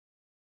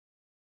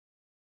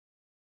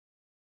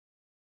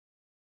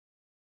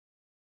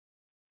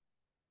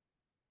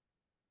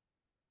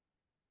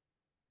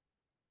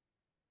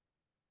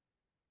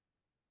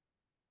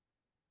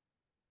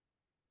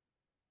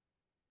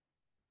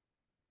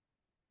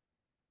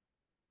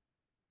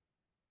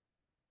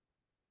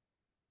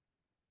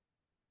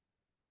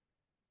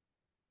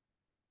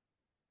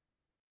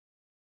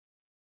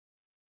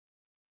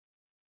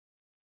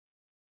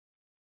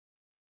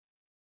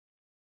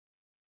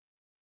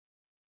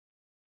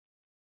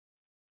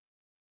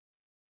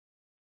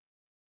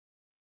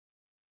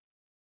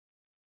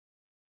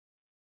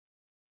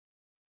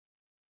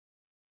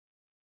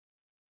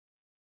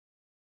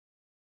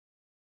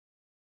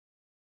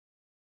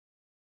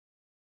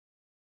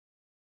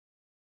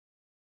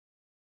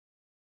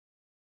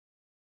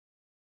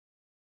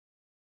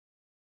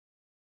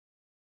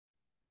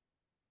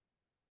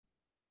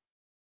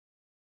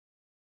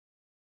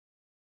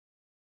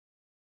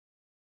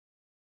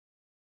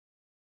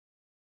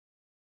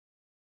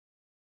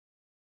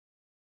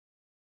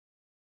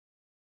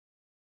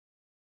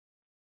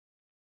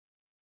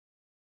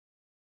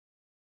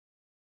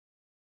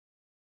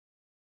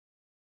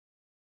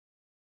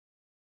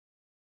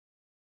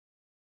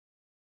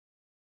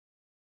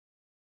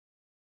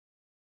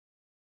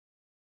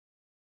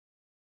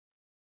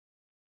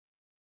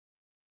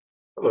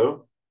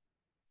Hello.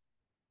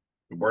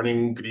 Good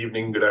morning, good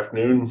evening, good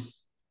afternoon.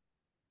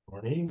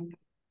 Morning.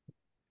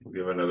 We'll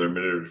give another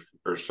minute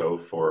or so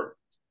for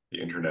the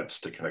internets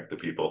to connect the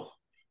people.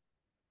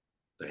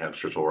 The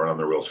hamsters will run on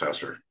their wheels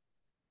faster.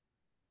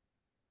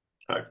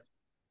 Hi.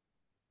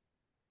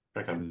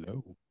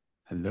 Hello.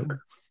 Hello.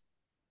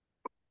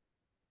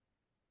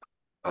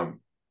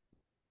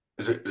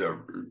 Is it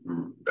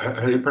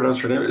how do you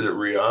pronounce your name? Is it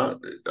Rian?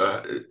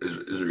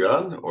 Is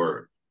Rian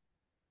or?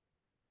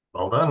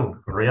 Well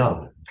done,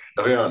 Rian.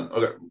 Rian.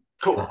 Okay,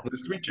 cool.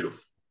 Nice to meet you.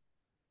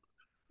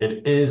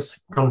 It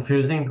is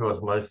confusing because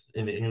most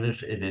in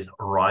English it is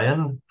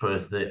Ryan,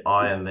 first the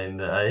I and then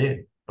the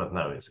A, but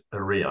no, it's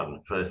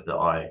Rian, first the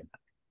I,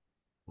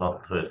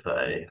 not first the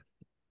A.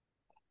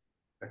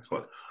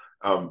 Excellent.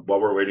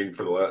 While we're waiting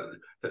for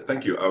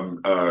thank you.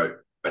 I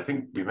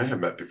think we may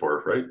have met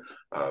before, right?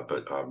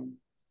 But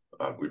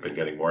we've been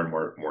getting more and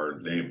more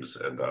names,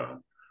 and I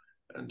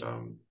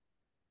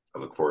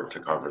look forward to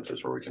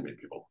conferences where we can meet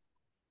people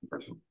in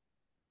person.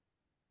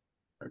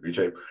 All right,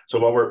 Vijay.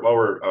 So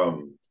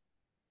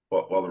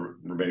while the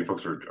remaining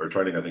folks are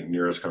joining, I think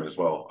Neera's coming as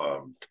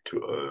well to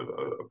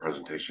a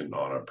presentation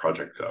on a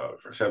project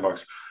for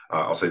Sandbox.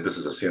 I'll say this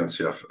is a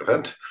CNCF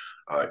event.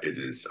 It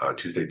is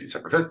Tuesday,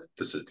 December 5th.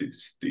 This is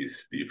the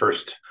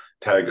first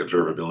tag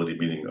observability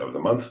meeting of the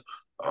month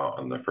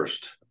on the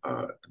first.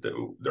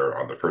 They're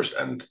on the first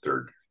and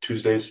third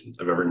Tuesdays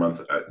of every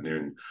month at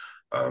noon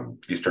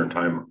Eastern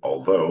time.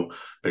 Although,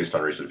 based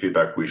on recent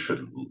feedback, we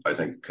should, I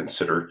think,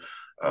 consider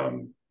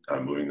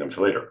moving them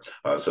to later.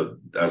 So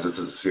as this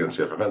is a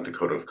CNCF event, the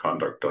code of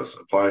conduct does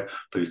apply.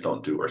 Please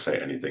don't do or say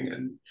anything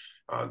in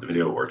the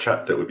video or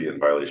chat that would be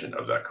in violation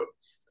of that code.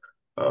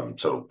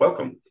 So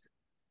welcome.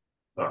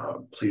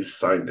 Please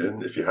sign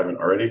in if you haven't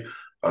already.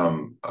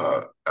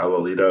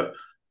 Alalita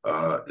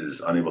is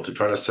unable to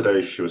join us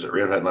today. She was at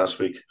reInvent last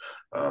week.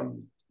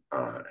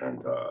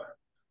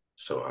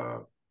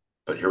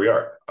 But here we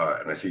are.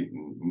 And I see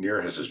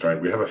Neera has just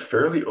joined. We have a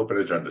fairly open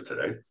agenda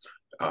today.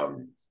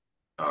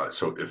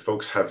 So if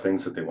folks have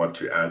things that they want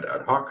to add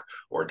ad hoc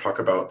or talk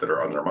about that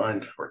are on their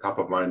mind or top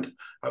of mind,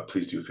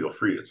 please do feel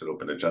free. It's an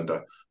open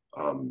agenda.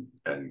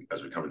 And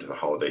as we come into the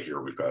holiday here,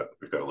 we've got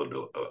a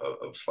little bit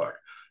of slack.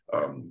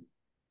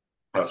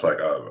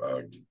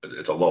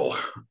 It's a lull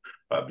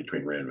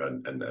between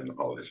reInvent and the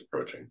holidays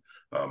approaching.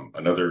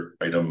 Another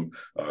item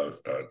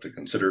to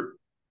consider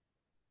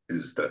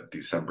is that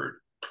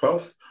December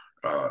 12th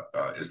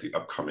is the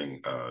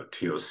upcoming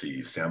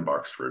TOC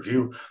Sandbox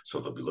review. So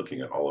they'll be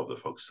looking at all of the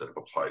folks that have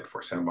applied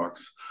for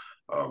Sandbox.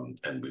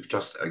 And we've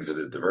just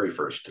exited the very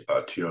first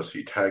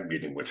TOC tag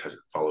meeting, which has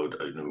followed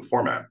a new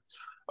format.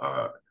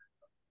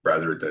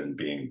 Rather than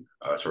being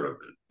sort of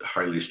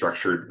highly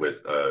structured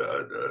with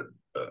a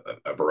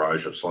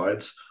barrage of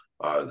slides,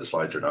 the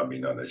slides are now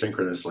being done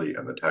asynchronously,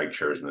 and the tag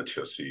chairs and the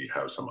TOC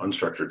have some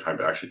unstructured time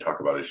to actually talk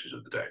about issues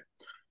of the day.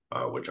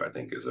 Which I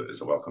think is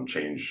a welcome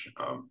change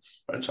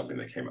and something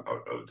that came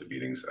out of the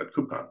meetings at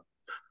KubeCon.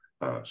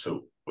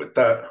 So with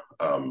that,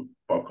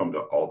 welcome to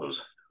all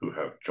those who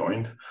have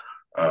joined.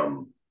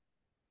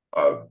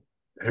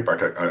 Hey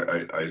Bartek,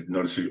 I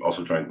noticed you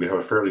also joined. We have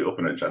a fairly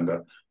open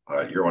agenda.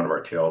 You're one of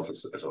our TLs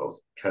as well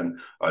as Ken.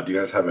 Do you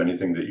guys have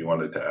anything that you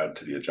wanted to add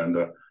to the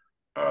agenda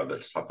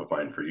that's top of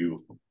mind for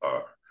you?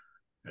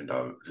 And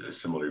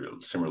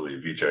similarly,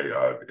 Vijay,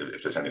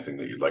 if there's anything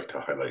that you'd like to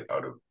highlight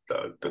out of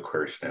the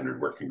query standard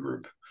working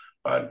group,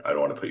 I don't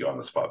want to put you on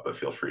the spot, but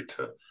feel free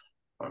to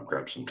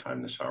grab some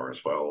time this hour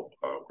as well,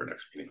 or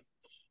next meeting.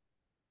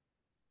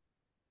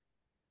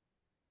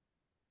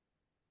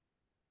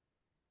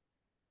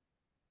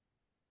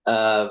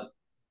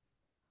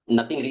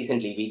 Nothing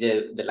recently,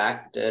 Vijay. The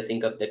last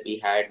sync up that we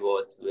had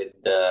was with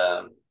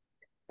the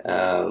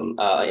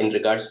in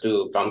regards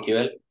to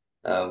PromQL.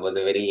 Was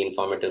a very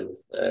informative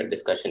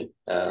discussion.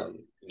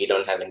 We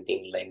don't have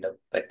anything lined up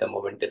at the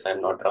moment. If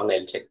I'm not wrong,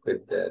 I'll check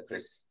with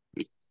Chris.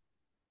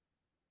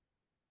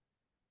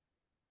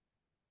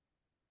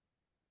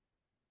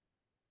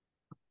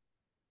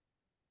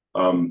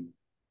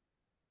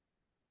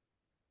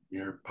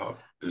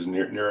 Is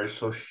Neera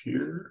still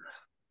here?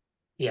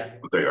 Yeah.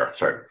 They are,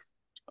 sorry.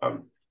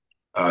 Do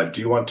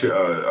you want to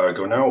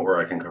go now, or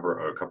I can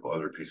cover a couple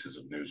other pieces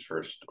of news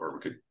first, or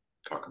we could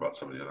talk about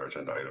some of the other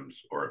agenda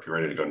items, or if you're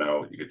ready to go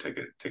now, you could take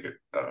it.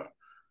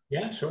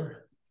 Yeah,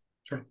 sure.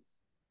 Sure.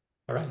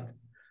 All right.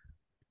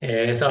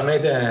 So I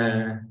made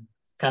a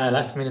kind of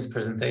last minute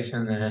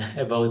presentation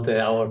about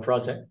our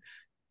project.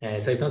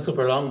 So it's not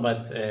super long,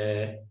 but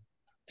I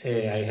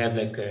have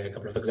like a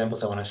couple of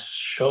examples I want to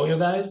show you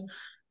guys,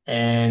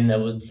 and I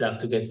would love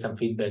to get some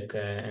feedback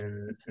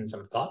and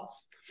some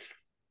thoughts.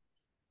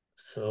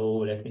 So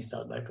let me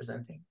start by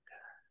presenting.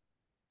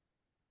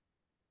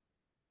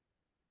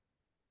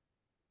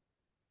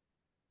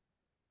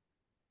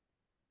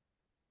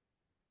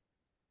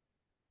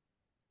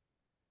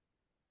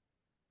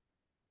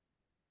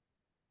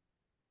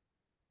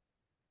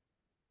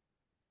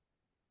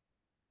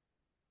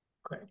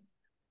 Great.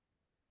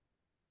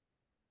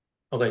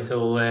 Okay,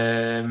 so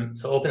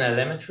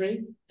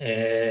OpenLLMetry,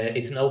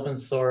 it's an open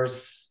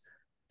source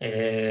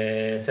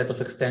set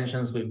of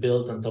extensions we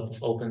built on top of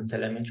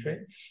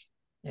OpenTelemetry.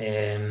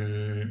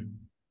 And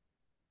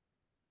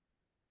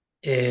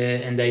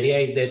the idea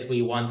is that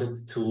we wanted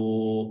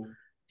to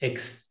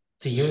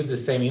use the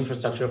same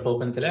infrastructure of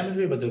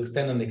OpenTelemetry, but to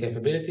extend on the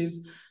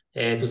capabilities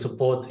to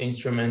support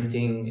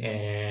instrumenting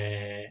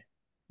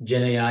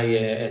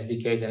GenAI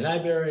SDKs and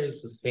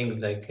libraries, so things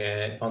like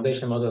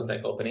foundation models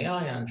like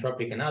OpenAI,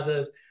 Anthropic, and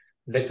others,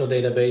 vector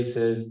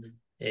databases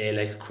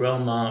like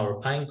Chroma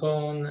or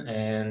Pinecone,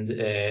 and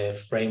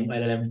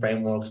LLM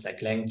frameworks like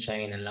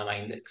LangChain and Llama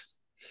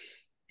Index.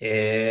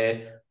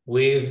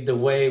 With the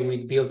way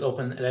we built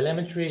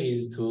OpenLLMetry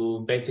is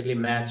to basically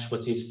match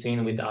what you've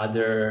seen with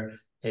other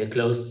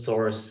closed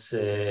source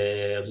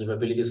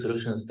observability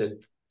solutions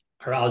that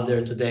are out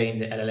there today in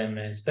the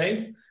LLM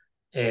space.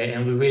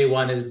 And we really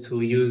wanted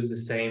to use the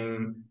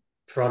same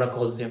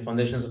protocols, the same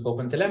foundations of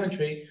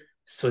OpenTelemetry,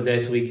 so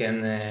that we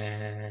can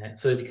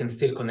so that it can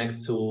still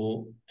connect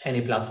to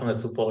any platform that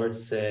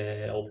supports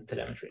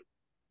OpenTelemetry.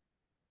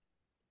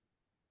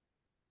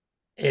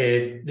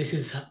 This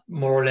is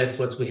more or less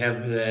what we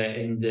have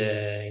in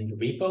the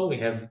repo. We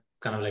have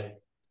kind of like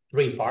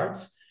 3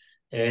 parts.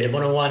 The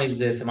bottom one is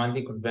the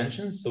semantic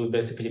conventions. So we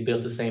basically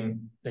built the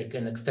same, like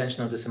an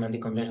extension of the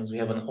semantic conventions we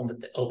have on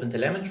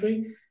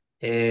OpenTelemetry.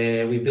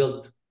 We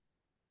built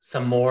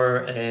some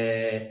more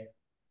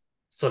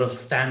sort of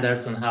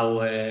standards on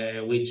how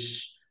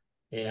which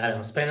I don't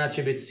know, span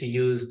attributes to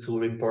use to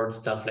report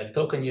stuff like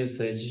token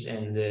usage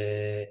and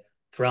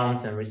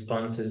prompts and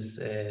responses.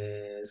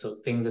 So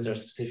things that are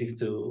specific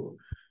to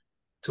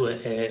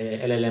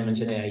LLM and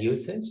GenAI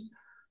usage.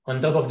 On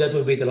top of that,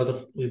 we built a lot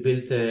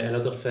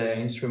of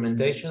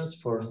instrumentations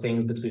for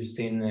things that we've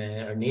seen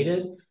are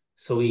needed.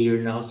 So we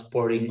are now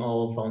supporting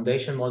all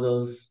foundation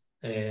models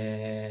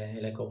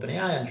like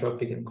OpenAI,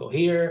 Anthropic, and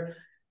Cohere.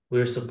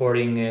 We're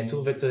supporting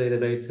 2 vector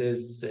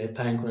databases,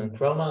 Pinecone and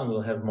Chroma, and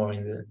we'll have more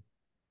in the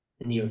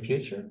near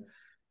future.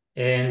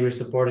 And we're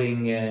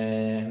supporting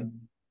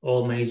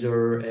all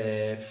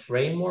major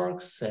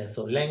frameworks,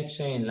 so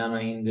LangChain, Llama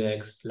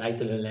Index,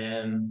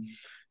 LightLLM,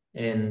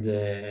 and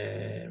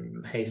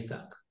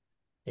Haystack.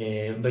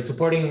 By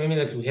supporting, we mean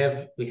that we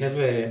have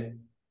a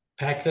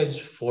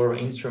package for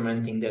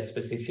instrumenting that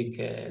specific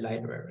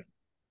library.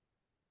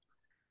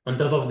 On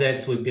top of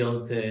that, we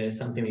built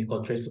something we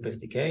call Traceloop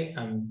SDK.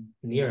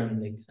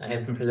 I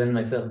have to present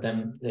myself.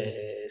 I'm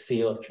the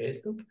CEO of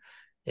Traceloop.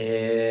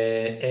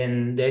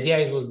 And the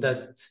idea was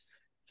that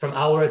from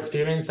our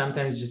experience,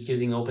 sometimes just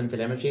using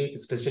OpenTelemetry,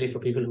 especially for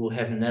people who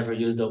have never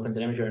used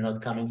OpenTelemetry or not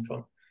coming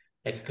from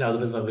like cloud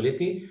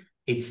observability,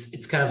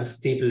 it's kind of a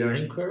steep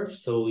learning curve.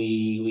 So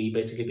we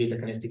basically built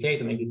like an SDK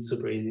to make it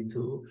super easy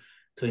to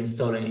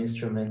install and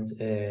instrument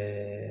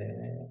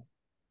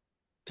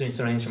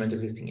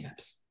existing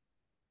apps.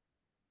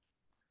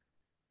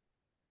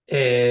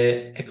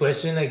 A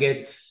question I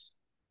get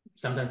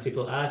sometimes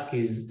people ask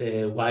is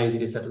why is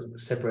it a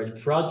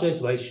separate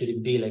project? Why should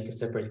it be like a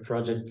separate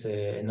project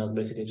and not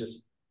basically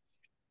just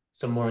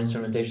some more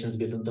instrumentations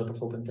built on top of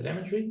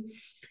OpenTelemetry?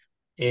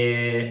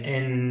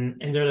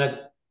 And there are like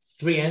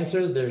 3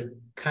 answers. They're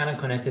kind of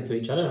connected to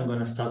each other. I'm going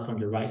to start from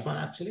the right one,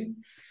 actually.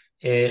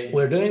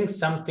 We're doing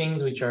some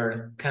things which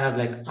are kind of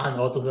like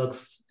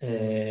unorthodox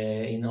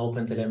in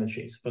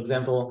OpenTelemetry. So for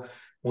example,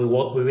 we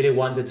really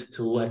wanted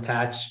to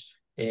attach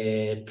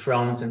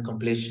prompts and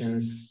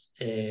completions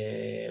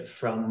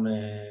from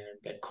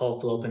calls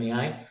to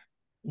OpenAI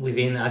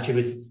within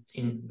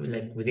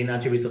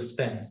attributes of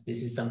spans.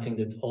 This is something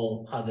that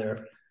all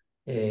other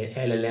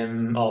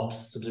LLM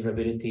ops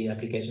observability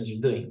applications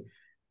are doing.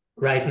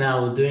 Right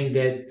now, doing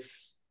that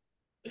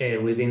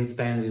within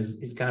spans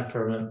is kind of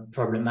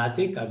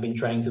problematic. I've been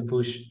trying to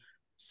push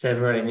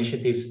several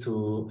initiatives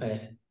to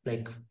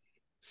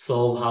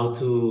solve how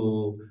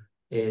to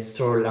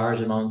store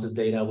large amounts of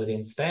data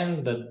within spans,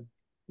 but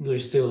we're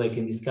still like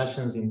in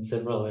discussions in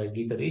several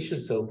GitHub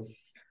issues. So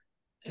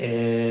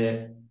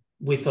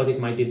we thought it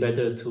might be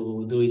better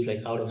to do it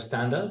like out of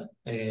standard.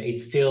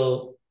 It's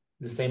still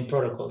the same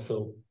protocol,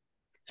 so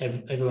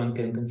everyone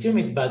can consume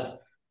it,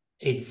 but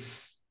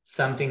it's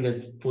something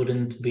that would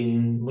have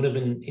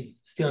been,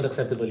 it's still not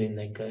acceptable in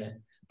like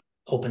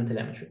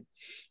OpenTelemetry.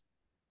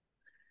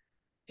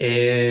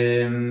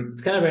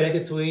 It's kind of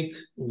related to it.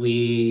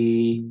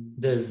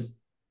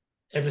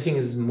 Everything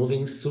is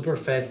moving super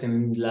fast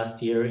in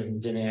last year in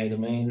the GenAI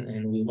domain,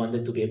 and we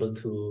wanted to be able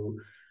to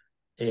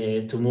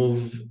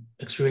move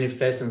extremely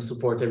fast and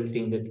support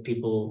everything that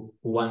people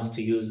who wants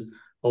to use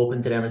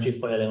OpenTelemetry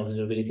for LLM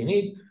observability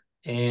need.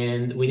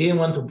 And we didn't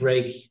want to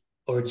break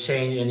or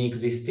change any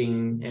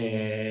existing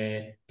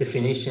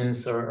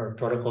definitions or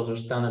protocols or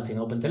standards in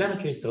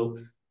OpenTelemetry. So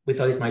we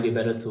thought it might be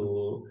better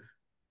to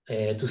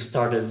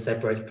start as a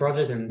separate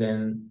project, and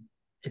then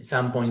at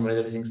some point when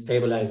everything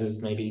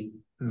stabilizes, maybe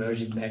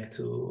merge it back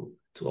to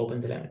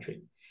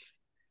OpenTelemetry.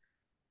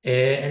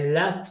 And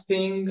last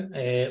thing,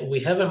 we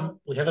have a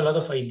lot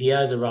of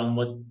ideas around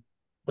what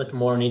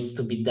more needs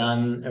to be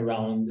done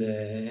around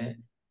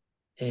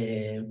like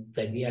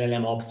the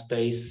LLM ops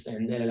space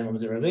and LLM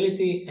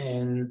observability.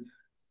 And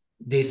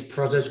this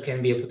project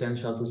can be a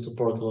potential to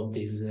support all of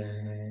these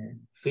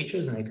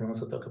features, and I can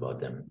also talk about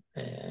them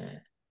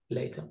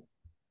later.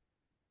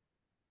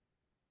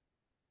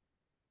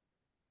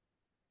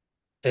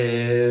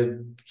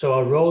 So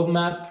our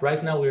roadmap,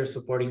 right now we are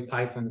supporting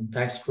Python and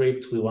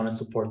TypeScript. We want to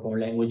support more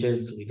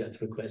languages. We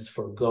got requests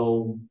for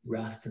Go,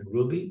 Rust, and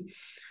Ruby.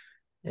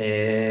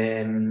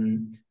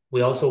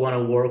 We also want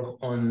to work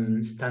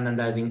on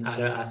standardizing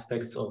other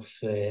aspects of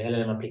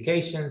LLM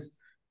applications.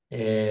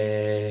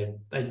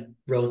 I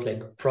wrote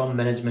like prompt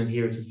management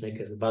here, just like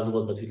as a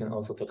buzzword, but we can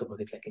also talk about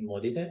it like in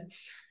more detail.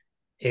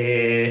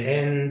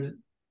 And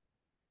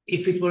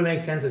if it will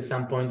make sense at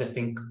some point, I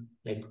think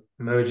like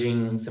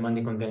merging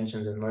semantic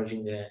conventions and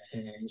merging the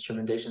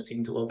instrumentations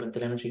into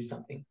OpenTelemetry is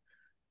something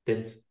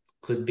that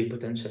could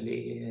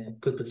potentially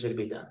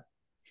be done.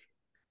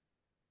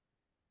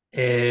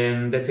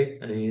 That's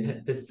it.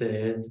 That's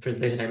the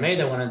presentation I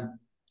made. I wanted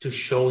to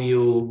show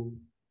you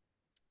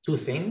two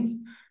things.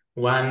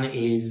 One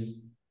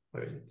is,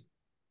 where is it?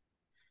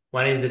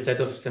 One is the set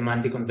of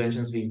semantic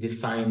conventions we've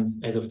defined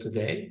as of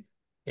today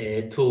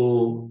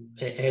to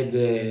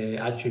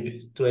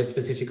add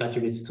specific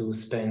attributes to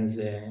spans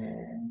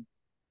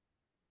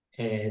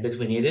that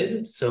we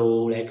needed.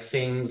 So like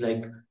things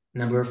like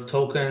number of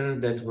tokens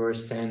that were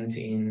sent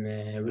in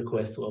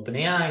request to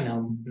OpenAI,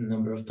 now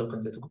number of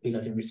tokens that we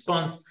got in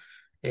response,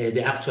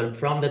 the actual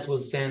prompt that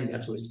was sent, the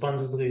actual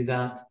responses that we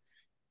got.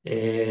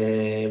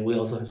 We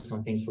also have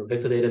some things for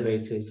vector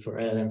databases, for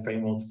LLM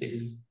frameworks. This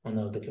is on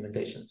our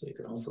documentation, so you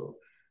can also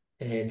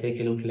take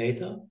a look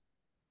later.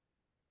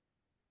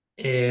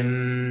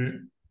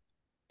 And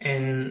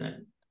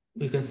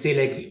we can see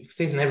like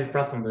in every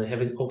platform that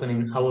have it open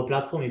in our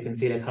platform, you can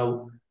see like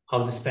how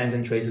the spans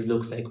and traces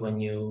looks like when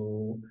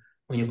you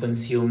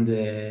consume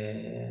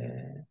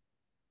the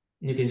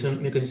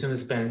the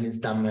spans in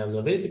some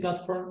observability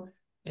platform.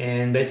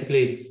 And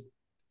basically it's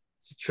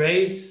a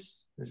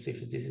trace. Let's see if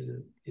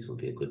this will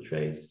be a good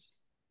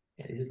trace.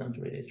 Yeah, this is not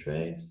really a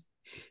trace.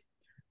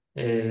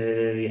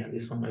 Yeah,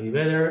 this one might be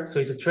better. So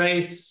it's a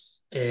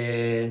trace,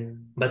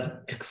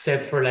 but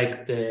except for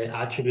like the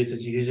attributes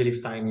that you usually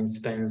find in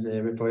spans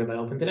reported by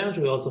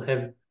OpenTelemetry, we also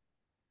have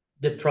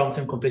the prompts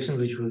and completions,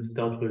 which we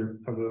thought were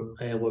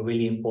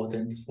really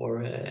important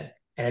for LLM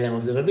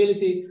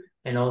observability.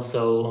 And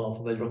also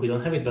for Bedrock, we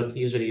don't have it, but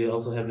usually you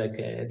also have like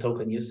a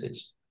token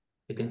usage.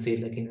 You can see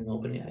it like in an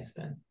OpenAI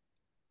span.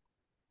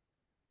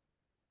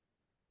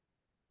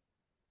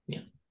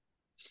 Yeah.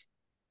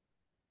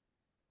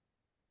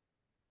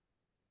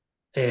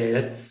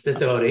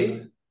 That's about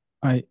it.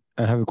 I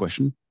have a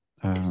question.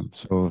 Yes.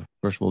 So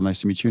first of all,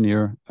 nice to meet you,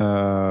 Nir.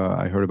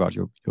 I heard about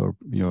your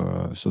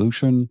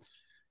solution.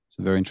 It's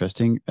very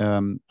interesting.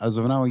 As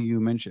of now, you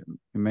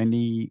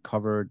mainly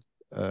covered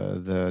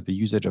the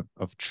usage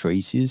of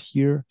traces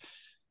here,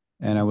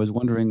 and I was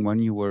wondering when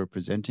you were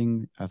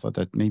presenting, I thought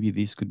that maybe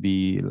this could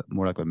be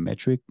more like a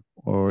metric,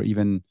 or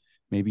even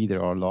maybe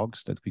there are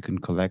logs that we can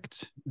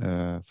collect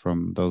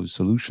from those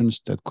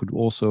solutions that could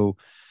also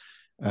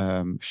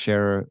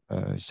share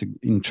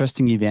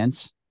interesting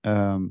events.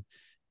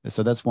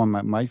 So that's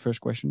my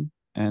first question,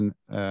 and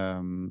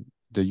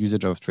the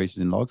usage of traces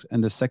and logs.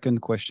 And the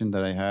second question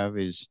that I have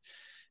is,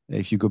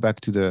 if you go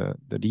back to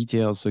the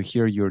details, so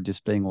here you're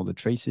displaying all the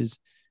traces,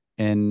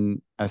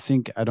 and I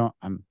think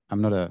I'm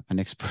not an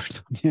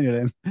expert on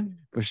LLM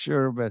for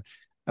sure, but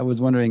I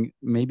was wondering,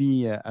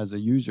 maybe as a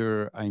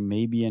user, I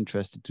may be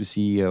interested to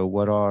see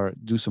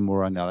do some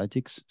more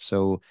analytics.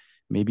 So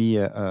maybe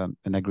an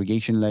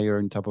aggregation layer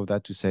on top of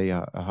that to say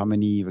how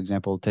many, for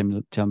example,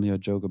 tell me a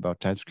joke about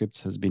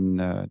TypeScript has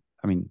been,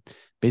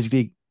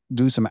 basically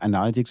do some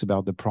analytics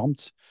about the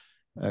prompts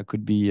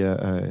could be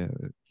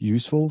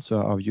useful.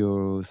 So have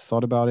you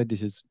thought about it?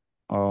 This is,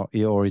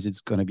 or is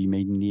it going to be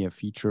mainly a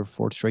feature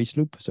for trace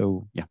loop?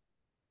 So yeah.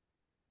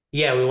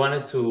 Yeah, we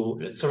wanted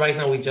to. So right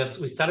now we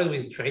started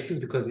with traces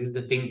because this is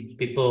the thing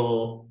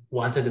people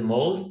wanted the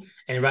most.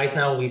 And right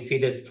now we see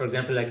that, for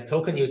example, like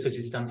token usage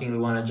is something we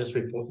want to just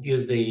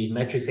use the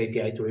metrics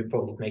API to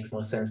report. It makes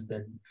more sense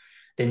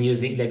than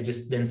using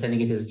then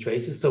sending it as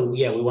traces. So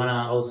yeah, we want to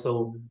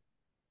also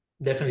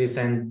definitely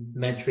send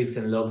metrics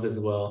and logs as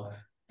well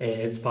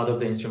as part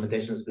of the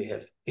instrumentations we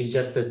have. It's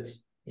just that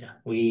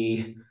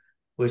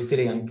we're still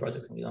a young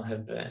project and we don't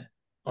have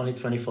only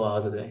 24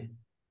 hours a day.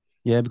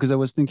 Yeah, because I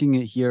was thinking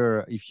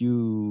here, if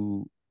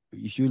you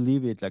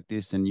leave it like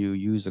this and you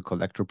use a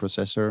collector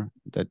processor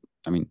that,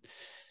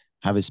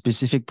 have a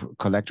specific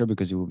collector,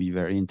 because it will be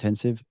very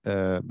intensive,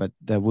 but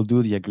that will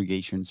do the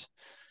aggregations.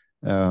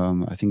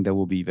 I think that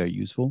will be very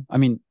useful.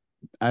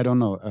 I don't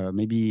know,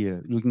 maybe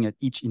looking at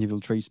each individual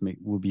trace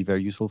will be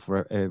very useful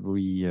for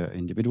every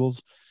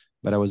individuals,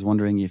 but I was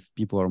wondering if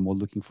people are more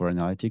looking for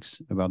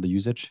analytics about the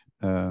usage,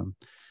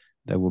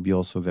 that will be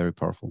also very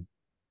powerful.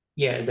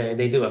 Yeah,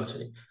 they do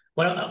actually.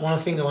 One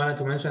thing I wanted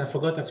to mention, I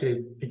forgot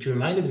actually, which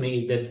reminded me,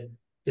 is that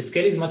the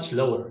scale is much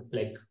lower.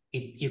 Like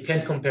you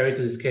can't compare it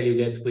to the scale you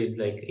get with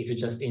like if you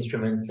just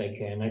instrument like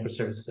a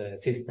microservice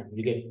system.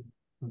 You get,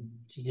 I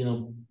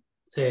don't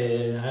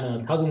know,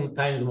 1,000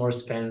 times more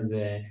spans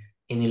in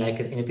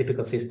a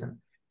typical system.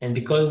 And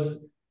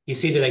because you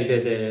see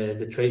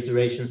the trace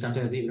duration,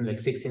 sometimes even like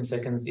 16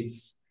 seconds,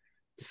 it's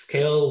the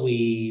scale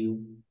we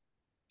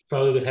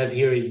probably have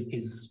here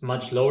is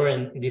much lower.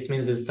 And this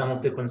means that some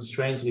of the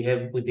constraints we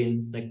have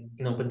within, like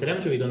in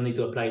OpenTelemetry, we don't need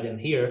to apply them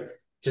here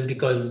just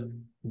because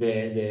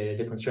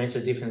the constraints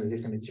are different, the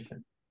system is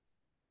different.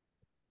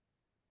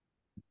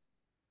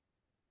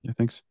 Yeah,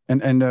 thanks.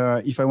 And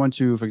if I want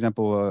to, for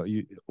example,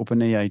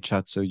 OpenAI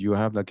chat, so you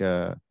have like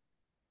a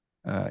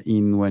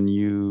when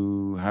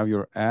you have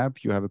your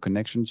app, you have a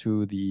connection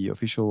to the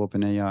official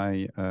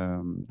OpenAI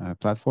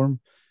platform.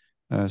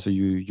 So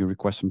you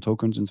request some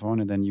tokens and so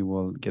on, and then you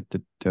will get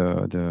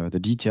the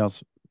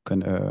details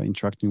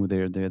interacting with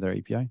their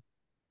API.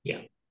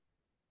 Yeah.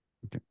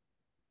 Okay.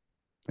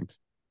 Thanks.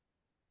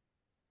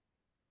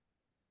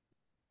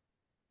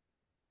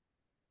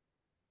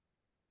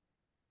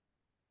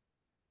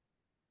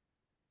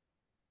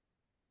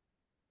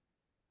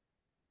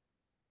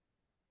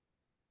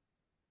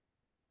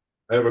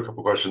 I have a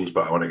couple questions,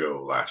 but I want to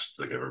go last,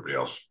 like everybody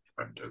else.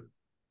 Time to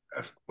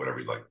ask whatever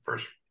you'd like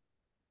first.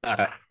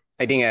 I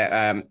think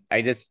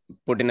I just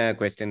put in a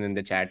question in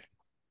the chat.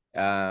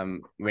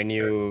 When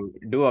you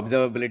do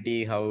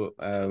observability, how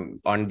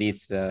on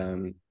these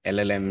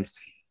LLMs,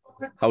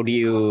 how do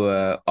you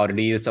or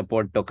do you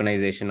support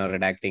tokenization or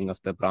redacting of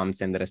the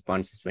prompts and the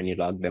responses when you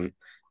log them?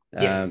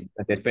 Yes.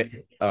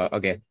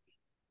 Okay.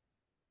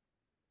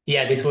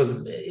 Yeah, this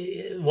was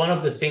one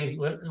of the things.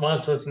 One of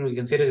the first things we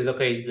consider is,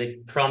 okay,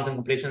 like prompts and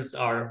completions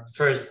are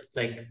first,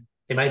 like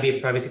there might be a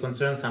privacy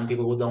concern. Some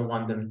people who don't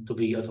want them to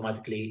be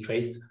automatically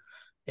traced,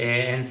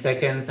 and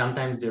second,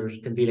 sometimes there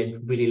can be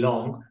like really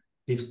long,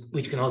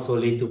 which can also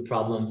lead to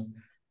problems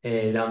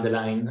down the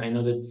line. I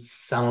know that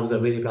some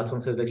observability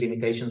platforms has like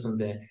limitations on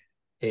the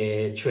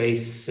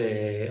trace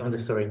the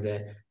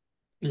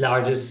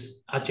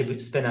largest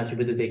span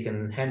attribute that they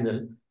can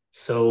handle.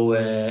 So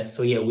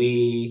yeah,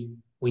 we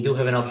do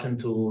have an option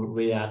to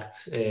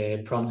react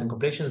prompts and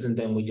completions, and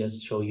then we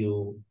just show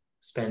you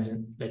spans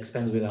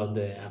without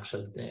the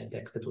actual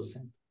text that was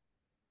sent.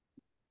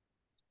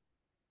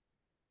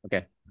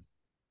 Okay.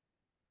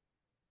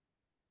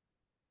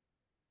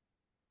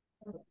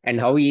 And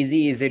how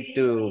easy is it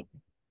to,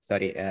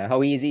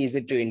 how easy is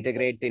it to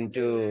integrate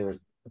into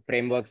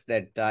frameworks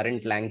that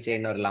aren't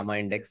LangChain or Llama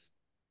Index?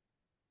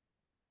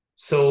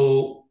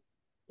 So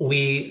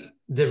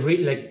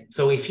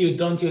if you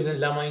don't use a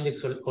Llama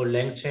Index or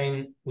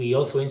LangChain, we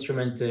also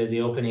instrument the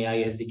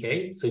OpenAI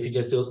SDK. So if you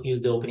just use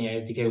the OpenAI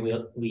SDK, we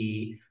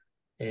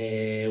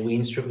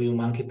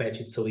monkey patch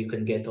it so you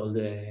can get all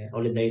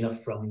the data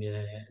from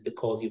the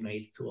calls you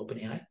made to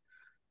OpenAI.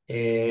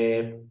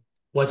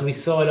 What we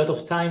saw a lot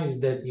of times is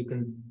that you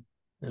can,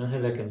 I don't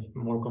have like a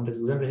more complex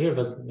example here,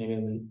 but maybe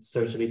we'll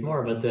search a bit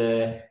more. But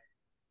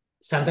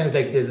sometimes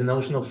like there's a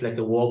notion of like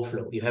a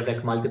workflow. You have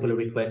like multiple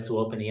requests to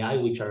OpenAI,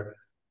 which are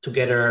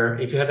together.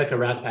 If you have like a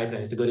RAG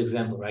pipeline, it's a good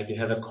example, right? You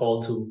have a call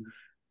to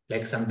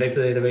like some vector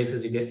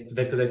databases, you get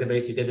vector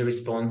database, you get the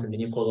response, and then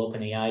you call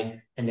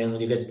OpenAI. And then when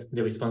you get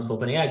the response from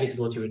OpenAI, this is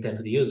what you return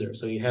to the user.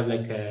 So you have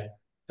like a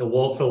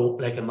workflow,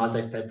 like a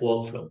multi-step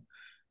workflow.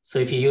 So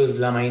if you use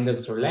Llama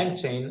Index or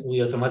LangChain,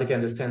 we automatically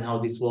understand how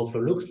this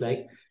workflow looks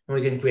like, and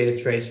we can create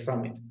a trace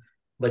from it.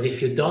 But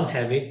if you don't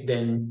have it,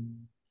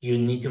 then you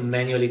need to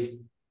manually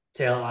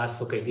tell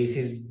us, okay, this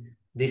is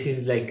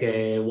like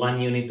a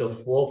 1 unit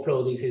of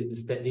workflow. These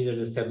are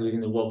the steps within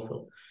the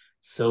workflow.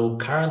 So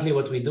currently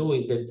what we do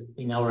is that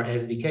in our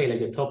SDK, like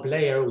the top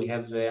layer, we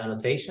have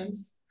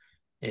annotations.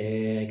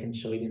 I can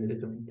show it in the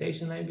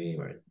documentation maybe.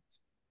 Where is it?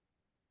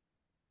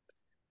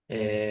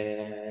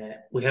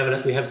 We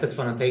have set of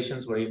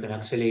annotations where you can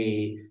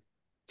actually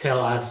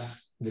tell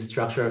us the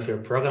structure of your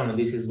program, and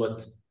this is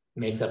what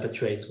makes up a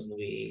trace when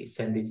we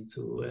send it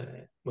to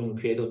when we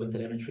create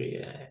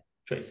OpenTelemetry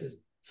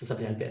traces. So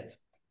something like that.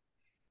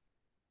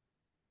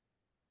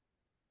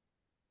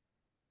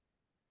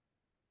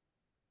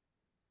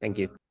 Thank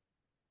you.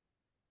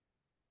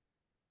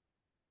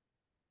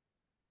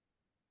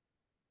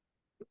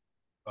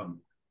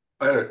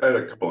 I had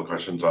a couple of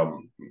questions, but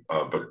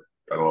I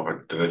don't know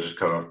did I just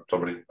cut off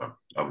somebody?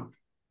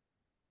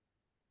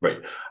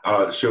 Right.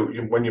 So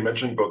when you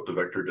mentioned both the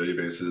vector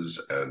databases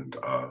and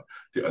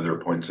the other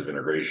points of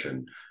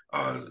integration,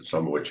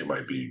 some of which you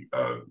might be,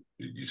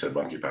 you said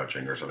monkey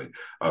patching or something.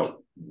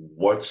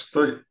 What's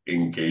the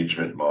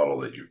engagement model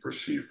that you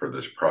foresee for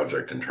this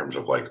project in terms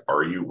of like,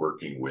 are you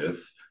working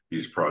with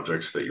these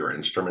projects that you're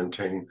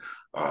instrumenting?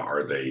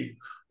 Are they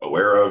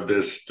aware of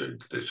this? Do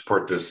they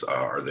support this?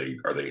 Are they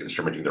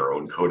instrumenting their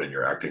own code and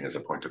you're acting as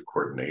a point of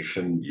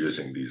coordination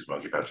using these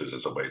monkey patches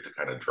as a way to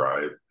kind of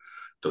drive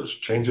those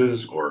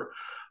changes? Or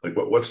like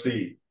what's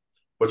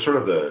sort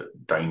of the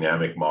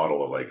dynamic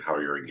model of like how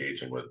you're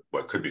engaging with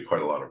what could be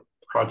quite a lot of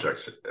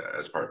projects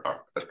as part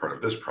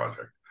of this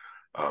project?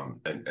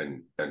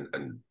 And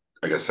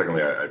I guess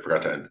secondly, I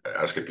forgot to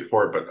ask it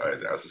before, but I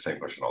ask the same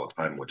question all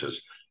the time, which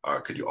is,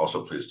 could you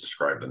also please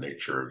describe the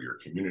nature of your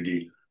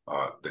community,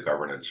 the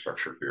governance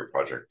structure for your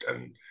project,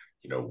 and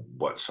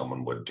what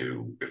someone would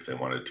do if they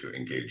wanted to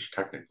engage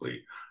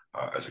technically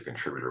as a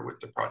contributor with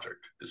the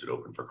project? Is it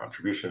open for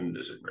contribution?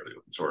 Is it merely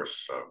open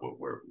source?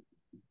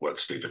 What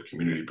stage of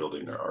community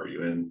building are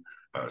you in?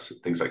 So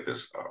things like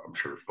this, I'm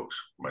sure folks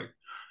might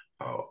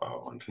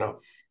want to know.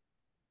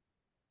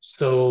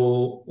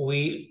 So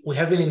we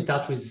have been in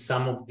touch with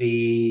some of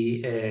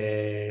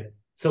the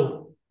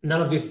so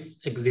none of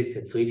this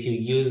existed. So if you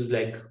use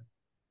like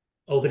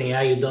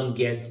OpenAI, you don't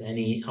get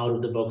any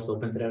out-of-the-box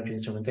OpenTelemetry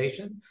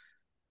instrumentation.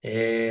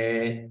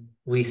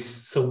 We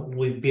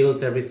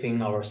built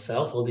everything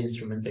ourselves, all the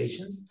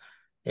instrumentations.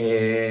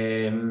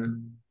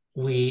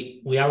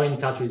 We are in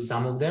touch with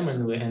some of them,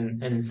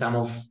 and some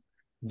of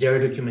their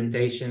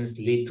documentations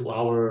lead to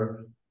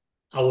our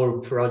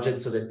project,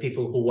 so that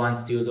people who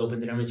want to use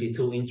OpenTelemetry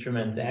to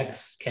instrument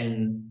X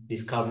can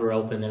discover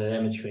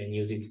OpenLLMetry and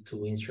use it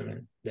to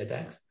instrument that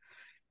X.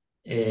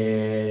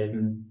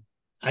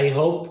 I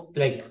hope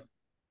like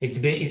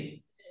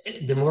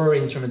the more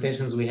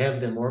instrumentations we have,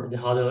 the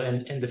harder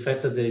and the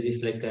faster this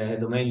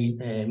domain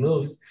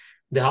moves,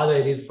 the harder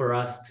it is for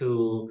us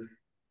to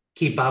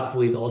keep up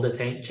with all the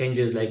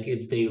changes. Like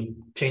if they're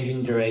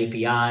changing their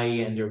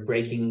API and they're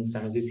breaking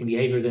some existing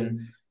behavior, then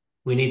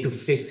we need to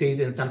fix it.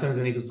 And sometimes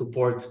we need to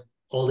support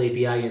old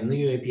API and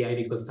new API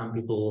because some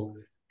people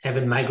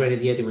haven't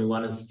migrated yet and we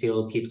want to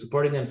still keep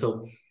supporting them.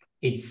 So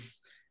it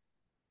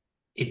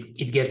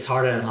gets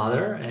harder and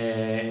harder.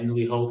 And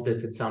we hope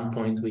that at some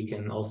point we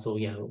can also,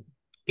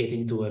 get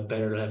into a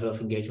better level of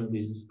engagement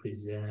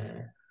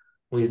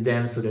with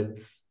them, so that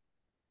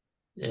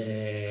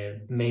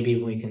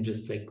maybe we can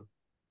just like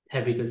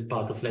have it as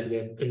part of like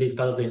at least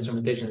part of the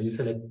instrumentation, as you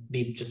said, like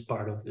be just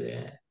part of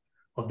the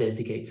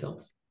SDK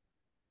itself.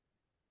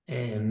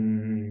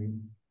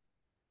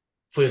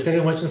 For your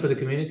second question for the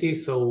community,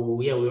 so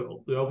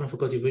we're open for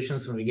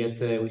contributions when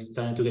we're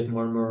starting to get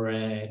more and more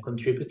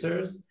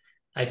contributors.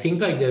 I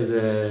think like there's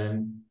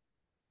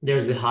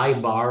a high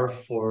bar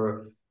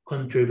for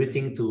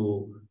contributing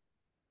to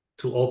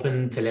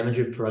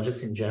OpenTelemetry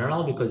projects in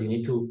general, because you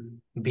need to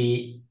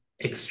be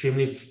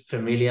extremely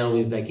familiar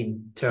with like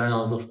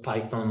internals of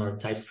Python or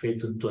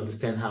TypeScript to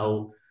understand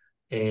how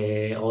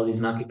all these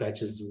monkey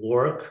patches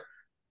work.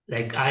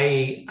 Like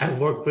I've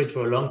worked for it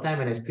for a long time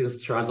and I still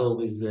struggle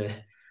with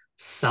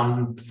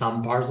some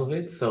parts of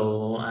it.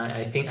 So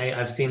I think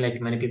I've seen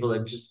like many people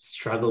that just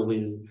struggle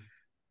with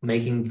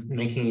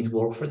making it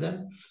work for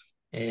them.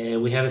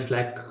 We have a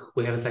Slack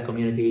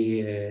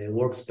community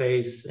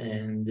workspace,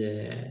 and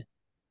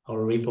our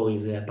repo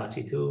is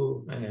Apache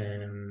 2.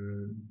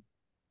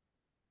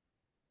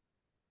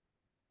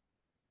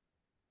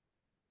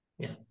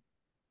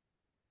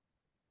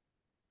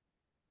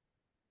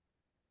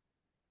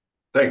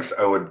 Thanks.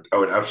 I would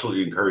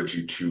absolutely encourage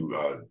you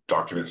to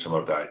document some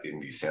of that in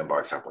the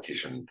sandbox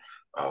application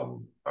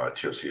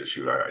TOC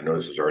issue. I know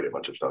there's already a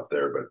bunch of stuff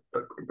there,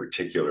 but in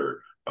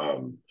particular,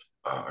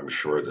 I'm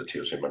sure the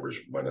TOC members,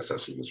 when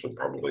assessing this, would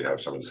probably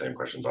have some of the same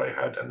questions I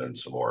had, and then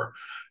some more,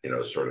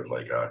 sort of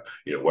like,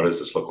 what does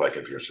this look like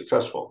if you're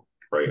successful,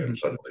 right? Mm-hmm. And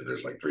suddenly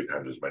there's like 3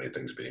 times as many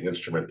things being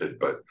instrumented,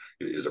 but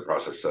is a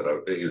process set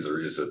up?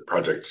 Is a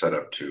project set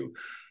up to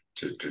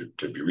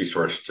be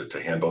resourced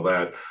to handle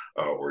that,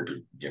 or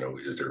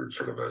is there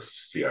sort of a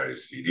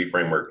CI/CD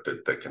framework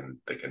that can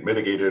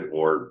mitigate it,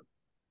 or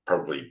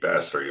probably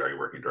best, are you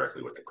working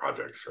directly with the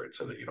projects, right,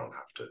 so that you don't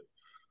have to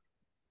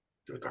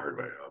do it the hard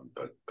way?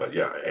 But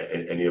yeah,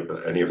 any of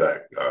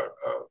that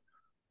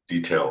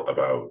detail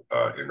about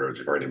inroads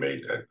you've already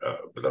made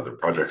with other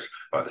projects.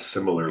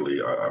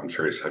 Similarly, I'm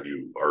curious, have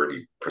you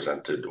already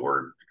presented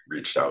or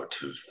reached out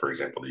to, for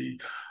example, the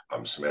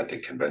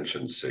semantic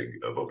convention SIG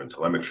of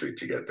OpenTelemetry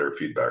to get their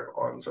feedback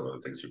on some of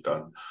the things you've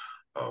done?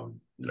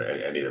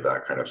 Any of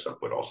that kind of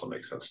stuff would also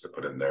make sense to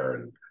put in there,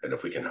 and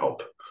if we can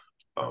help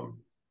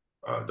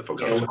the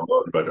folks on this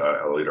call, but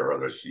Elliot or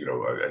others,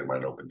 anyone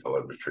in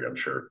OpenTelemetry, I'm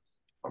sure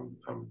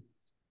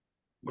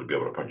would be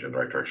able to point you in the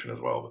right direction as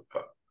well.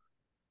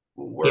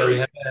 We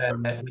have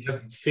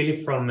Philip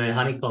from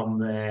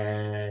Honeycomb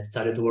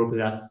started to work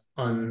with us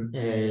on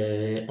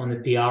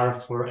the PR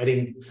for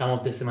adding some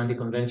of the semantic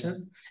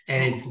conventions,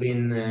 and it's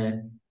been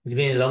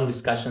a long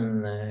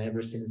discussion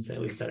ever since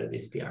we started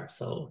this PR.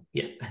 So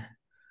yeah.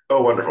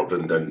 Oh, wonderful!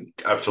 Then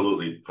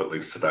absolutely put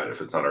links to that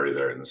if it's not already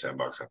there in the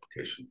sandbox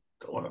application.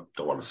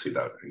 Don't want to see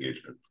that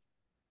engagement.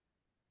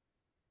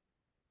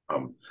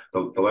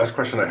 The last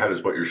question I had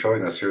is what you're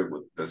showing us here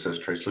that says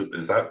trace loop.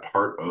 Is that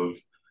part of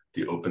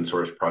the open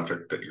source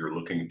project that you're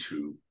looking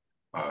to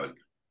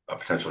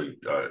potentially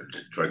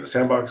join the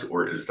sandbox,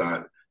 or is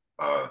that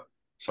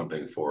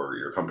something for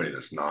your company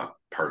that's not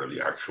part of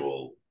the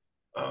actual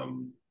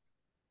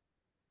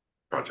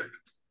project?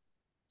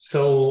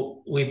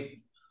 So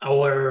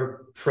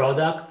our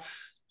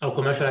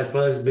commercialized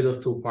product is built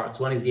of 2 parts.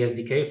 One is the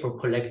SDK for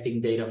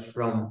collecting data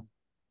from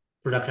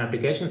production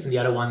applications, and the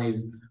other one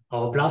is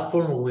our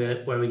platform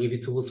where we give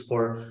you tools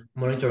for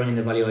monitoring and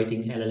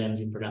evaluating LLMs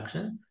in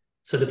production.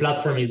 So the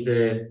platform is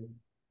the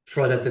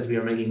product that we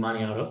are making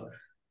money out of,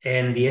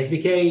 and the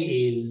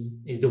SDK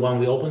is the one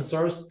we open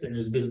sourced and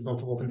is built on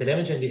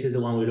OpenTelemetry, and this is the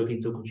one we're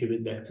looking to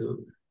contribute back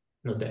to,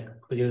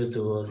 contribute to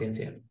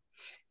CNCF.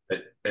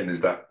 And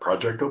is that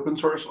project open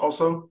source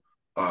also,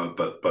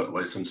 but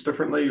licensed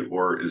differently,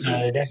 or is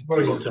it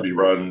able to be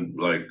run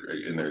like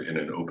in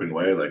an open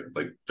way? Like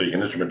so you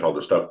can instrument all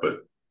this stuff,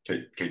 but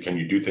can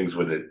you do things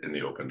with it in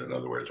the open? In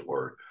other words,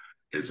 or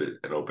is it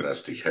an open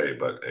SDK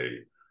but a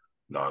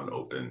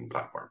non-open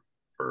platform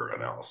for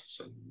analysis?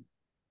 And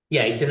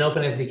yeah, it's an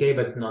open SDK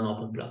but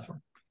non-open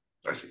platform.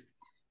 I see.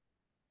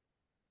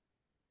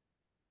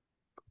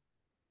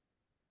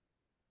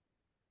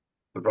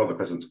 For all the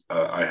questions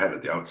I had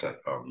at the outset,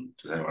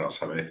 does anyone else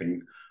have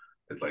anything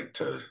they'd like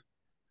to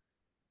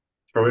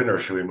throw in, or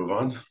should we move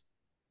on?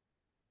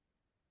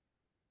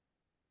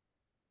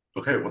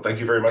 Okay, well, thank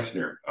you very much,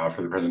 Nir,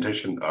 for the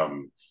presentation.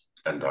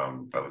 And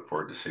I look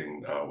forward to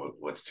seeing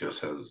what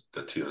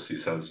the TOC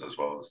says, as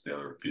well as the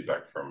other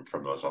feedback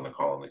from those on the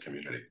call in the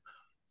community.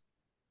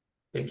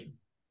 Thank you.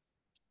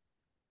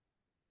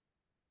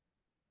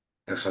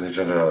 Next on the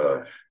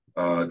agenda,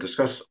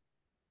 discuss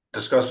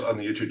on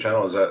the YouTube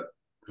channel. Is that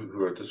who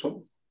wrote this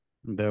one?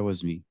 That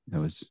was me.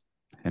 That was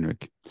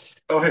Henrik.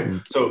 Oh, hey.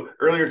 So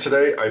earlier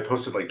today, I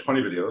posted like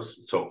 20 videos.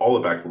 So all the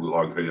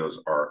backlog videos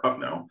are up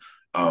now.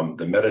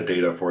 The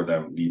metadata for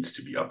them needs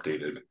to be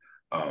updated,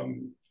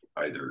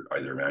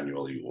 either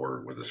manually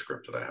or with a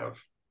script that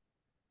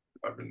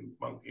I've been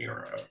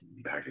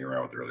hacking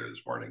around with earlier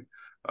this morning.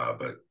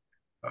 But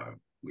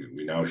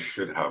we now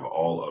should have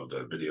all of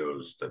the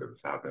videos that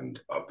have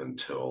happened up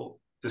until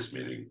this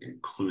meeting,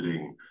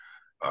 including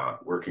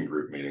working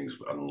group meetings,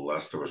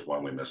 unless there was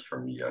one we missed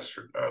from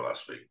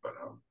last week. But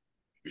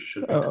we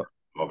should be all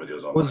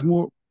videos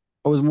online.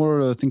 I was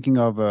more thinking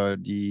of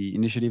the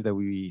initiative that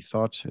we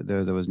thought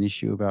there was an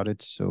issue about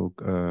it. So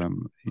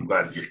I'm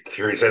glad you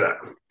hear you say that.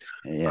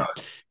 Yeah.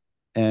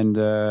 And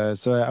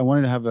so I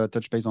wanted to have a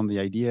touch base on the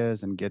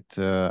ideas and get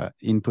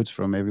inputs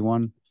from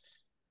everyone.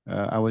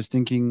 I was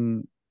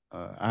thinking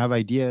I have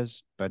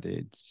ideas, but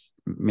it's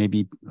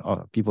maybe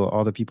other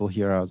people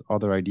here have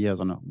other ideas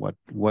on what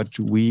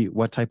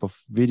type of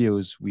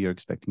videos we are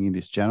expecting in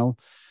this channel.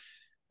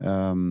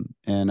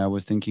 And I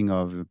was thinking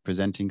of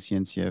presenting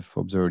CNCF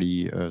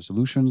observability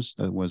solutions.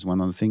 That was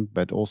one other thing,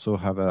 but also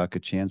have a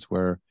chance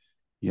where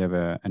you have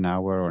an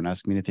hour or an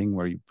Ask Me Anything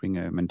where you bring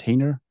a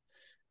maintainer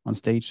on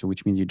stage. So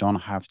which means you don't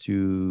have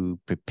to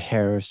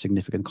prepare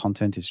significant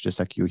content. It's just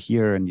like you're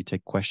here and you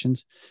take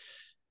questions.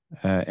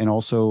 And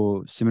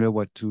also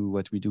similar to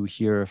what we do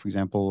here, for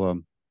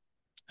example,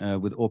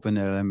 with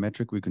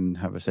OpenLLMetry, we can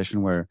have a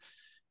session where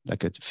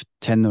like a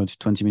 10 or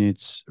 20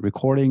 minutes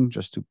recording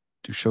just to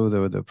show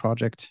the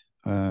project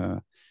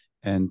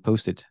and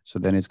post it. So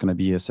then it's going to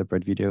be a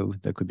separate video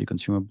that could be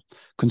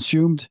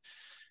consumed.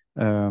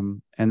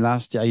 And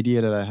last, the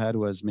idea that I had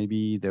was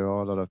maybe there are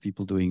a lot of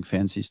people doing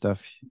fancy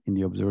stuff in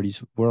the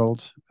observability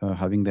world,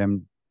 having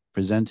them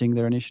presenting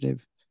their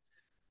initiative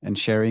and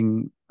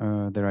sharing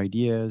their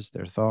ideas,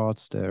 their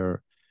thoughts,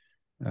 their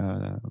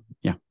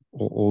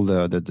all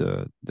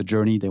the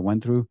journey they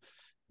went through.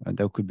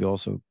 That could be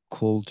also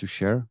cool to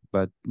share.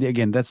 But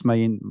again, that's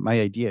my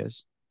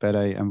ideas. But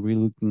I am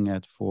really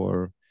looking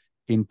for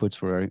inputs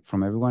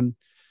from everyone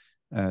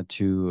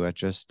to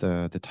adjust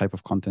the type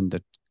of content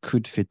that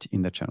could fit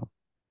in the channel.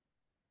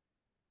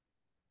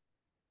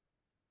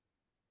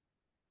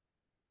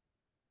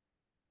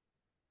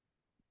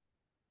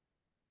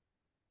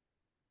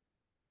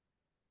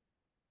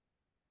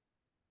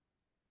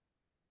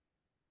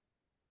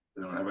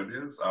 They don't have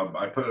ideas.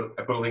 I put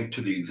a link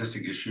to the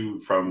existing issue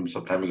from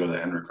some time ago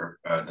that Henrik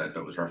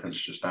that was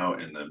referenced just now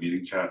in the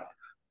meeting chat,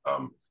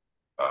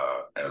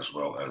 as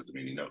well as the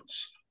meeting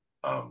notes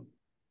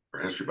for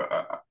history.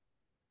 But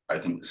I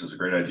think this is a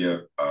great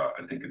idea.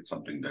 I think it's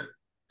something that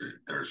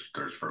there's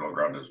fertile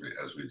ground,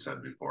 as we'd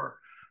said before.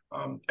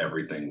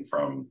 Everything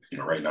from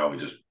right now we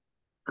just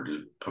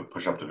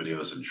push up the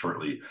videos, and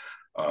shortly,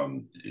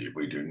 if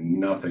we do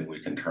nothing,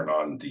 we can turn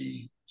on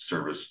the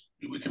service.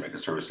 We can make a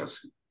service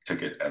desk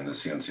ticket, and the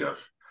CNCF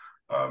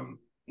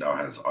now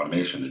has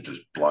automation to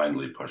just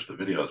blindly push the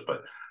videos.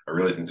 But I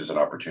really think there's an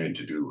opportunity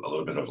to do a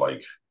little bit of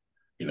like,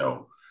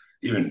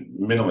 even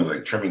minimally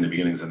like trimming the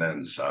beginnings and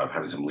ends,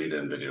 having some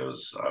lead-in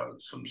videos,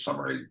 some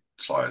summary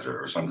slides,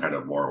 or some kind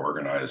of more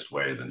organized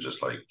way than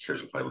just like,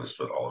 here's a playlist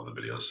with all of the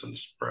videos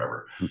since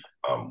forever,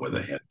 with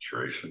a hand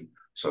curation.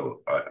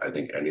 So I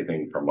think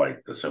anything from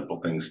like the simple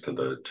things to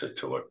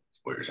what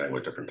you're saying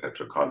with different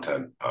types of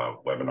content,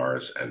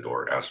 webinars and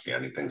or Ask Me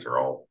Anythings are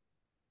all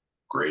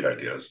great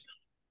ideas.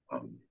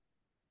 Does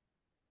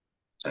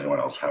anyone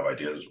else have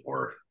ideas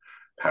or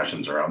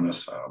passions around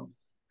this?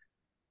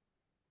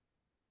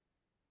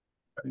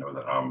 I know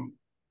that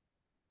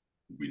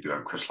we do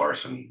have Chris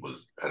Larson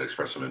had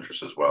expressed some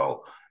interest as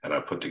well, and I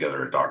put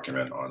together a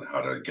document on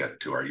how to get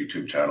to our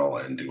YouTube channel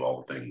and do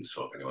all the things.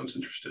 So if anyone's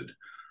interested,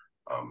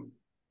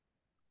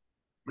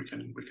 we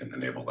can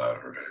enable that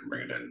or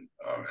bring it in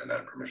and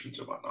add permissions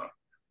and whatnot.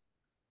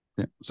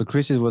 Yeah. So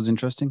Chris was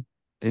interested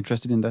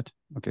in that.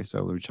 Okay, so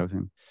I will reach out to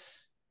him.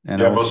 And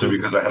yeah, also, mostly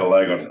because I had a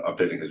lag on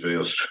updating his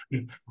videos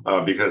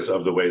because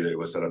of the way that it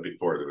was set up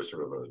before. There was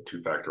sort of a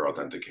 2-factor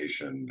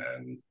authentication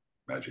and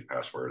magic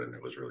password, and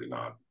it was really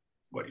not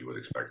what you would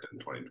expect in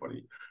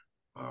 2020.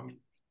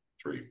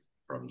 3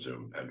 from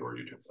Zoom and or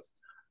YouTube.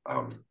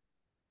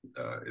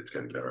 It's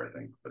getting better, I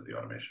think, with the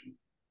automation.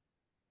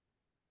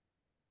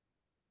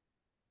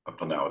 Up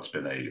till now, it's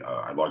been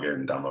I log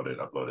in, download it,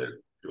 upload it,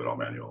 do it all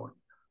manually.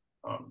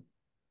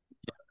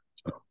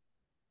 So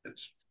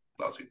it's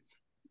lousy.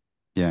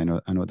 Yeah, I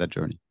know that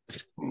journey.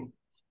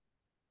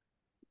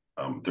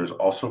 There's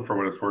also, for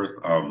what it's worth,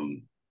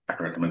 I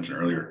forgot to mention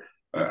earlier.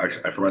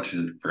 Actually, I forgot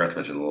to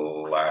mention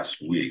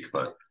last week,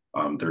 but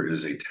there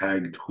is a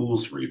tag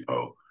tools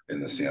repo in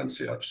the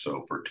CNCF.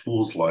 So for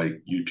tools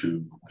like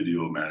YouTube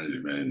video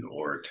management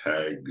or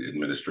tag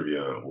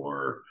administrivia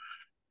or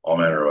all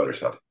manner of other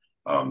stuff,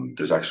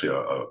 there's actually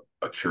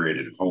a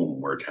curated home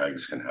where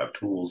tags can have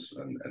tools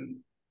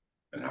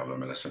and have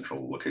them in a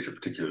central location,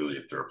 particularly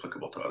if they're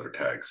applicable to other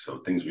tags. So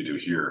things we do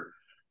here,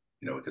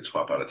 we could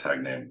swap out a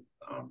tag name.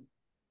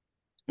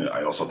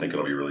 I also think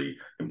it'll be really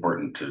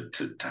important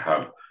to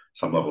have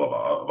some level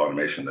of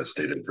automation that's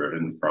data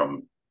driven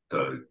from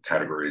the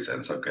categories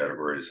and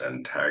subcategories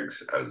and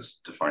tags as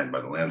defined by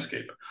the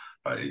landscape.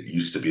 It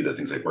used to be that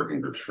things like working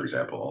groups, for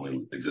example,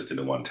 only existed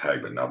in one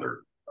tag, but now they're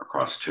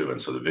across 2,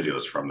 and so the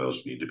videos from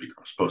those need to be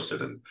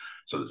cross-posted. And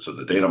so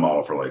the data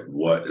model for like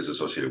what is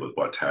associated with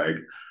what tag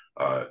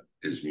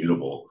is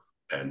mutable,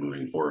 and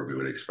moving forward, we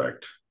would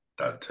expect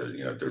that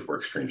to, there's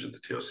work streams at the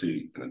TOC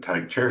and the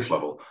tag chairs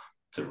level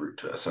to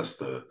assess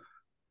the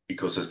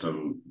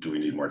ecosystem. Do we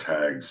need more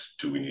tags?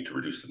 Do we need to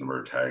reduce the number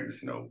of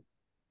tags?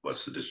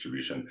 What's the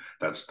distribution?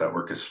 That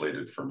work is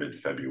slated for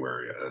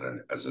mid-February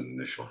as an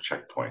initial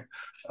checkpoint,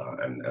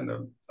 and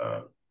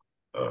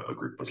a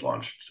group was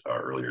launched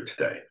earlier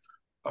today.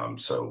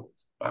 So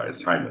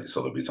it's timely.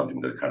 So there'll be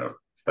something to kind of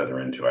feather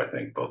into, I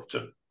think, both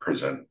to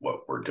present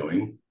what we're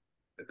doing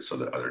so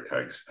that other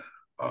tags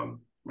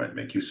might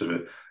make use of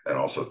it, and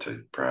also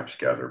to perhaps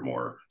gather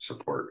more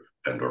support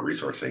and or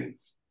resourcing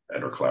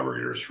and or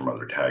collaborators from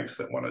other tags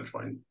that want to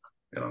join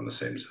in on the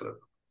same set of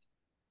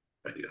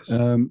ideas.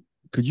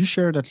 Could you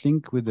share that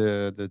link with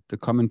the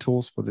common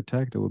tools for the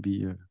tag? That would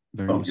be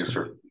very useful. Yes,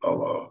 sir.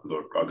 I'll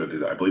go do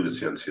that. I believe it's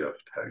CNCF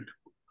tagged.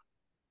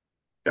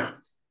 Yeah.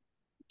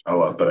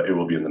 But it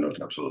will be in the notes,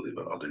 absolutely,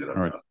 but I'll dig it up.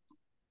 All right. Now.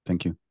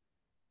 Thank you.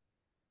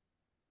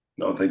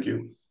 No, thank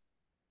you.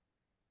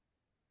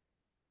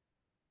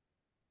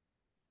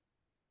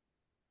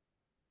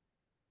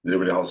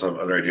 Anybody else have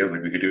other ideas?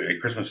 Like we could do a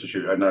Christmas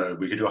issue, and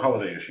we could do a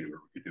holiday issue, or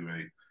we could do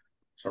a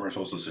summer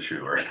solstice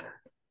issue, or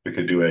we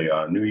could do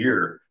a New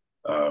Year.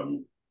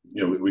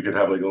 We could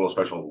have like a little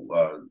special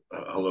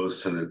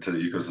hellos to the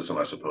ecosystem,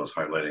 I suppose,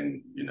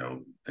 highlighting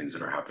things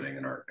that are happening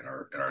in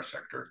our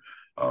sector.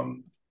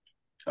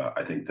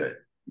 I think that,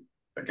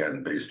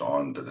 again, based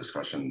on the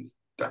discussion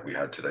that we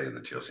had today in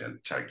the TOC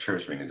and tag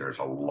chairs meeting, there's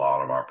a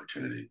lot of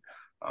opportunity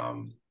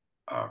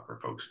for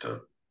folks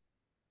to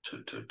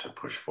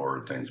push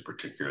forward things,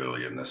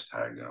 particularly in this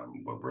tag.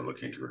 We're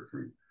looking to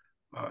recruit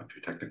 2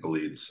 technical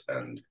leads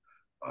and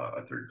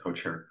a 3rd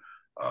co-chair.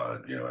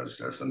 As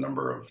the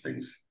number of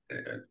things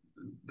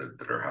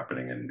that are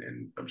happening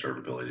in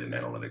observability and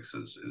analytics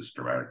is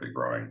dramatically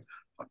growing.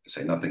 To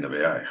say nothing of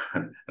AI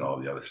and all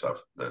the other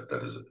stuff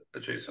that is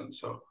adjacent.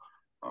 So,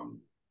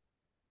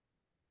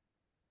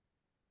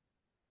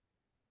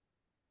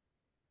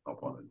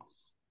 help on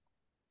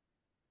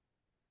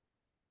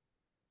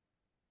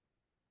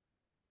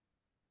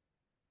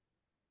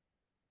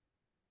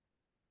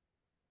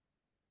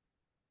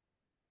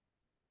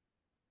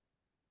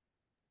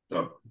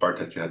it.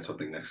 Bartek, you had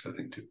something next, I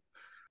think, too.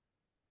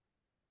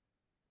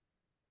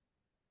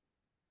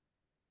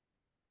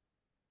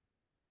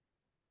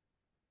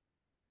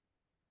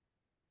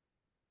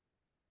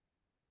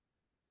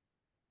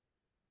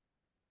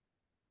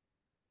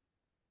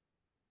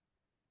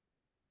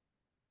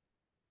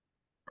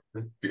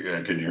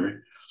 Yeah, can you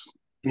hear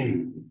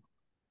me?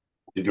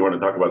 Did you want to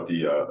talk about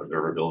the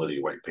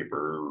observability white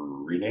paper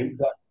rename?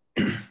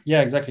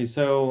 Yeah, exactly.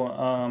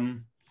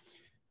 So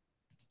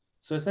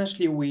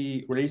essentially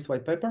we released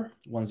white paper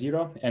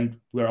 1.0, and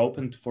we're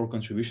open for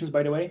contributions,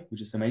 by the way,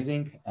 which is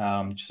amazing.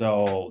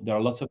 So there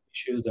are lots of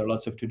issues, there are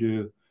lots of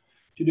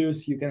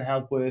to-dos you can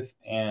help with,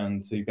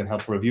 and so you can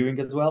help reviewing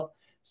as well.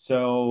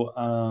 So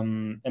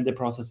and the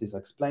process is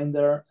explained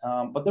there.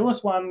 But there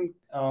was one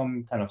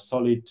kind of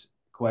solid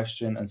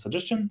question and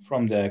suggestion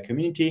from the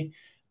community.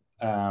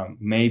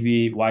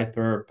 Maybe white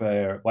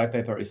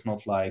paper is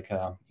not like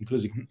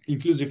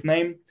inclusive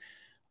name.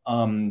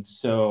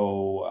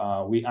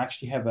 So we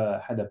actually had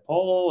a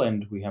poll,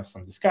 and we have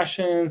some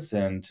discussions,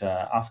 and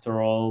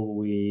after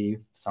all,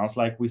 sounds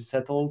like we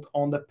settled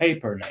on the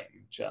paper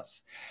name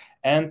just.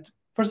 And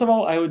first of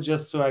all, I would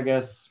just, so I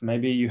guess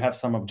maybe you have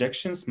some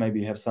objections, maybe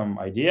you have some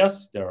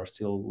ideas. We are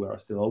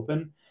still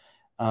open.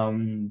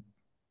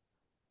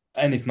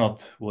 And if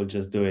not, we'll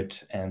just do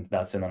it, and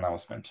that's an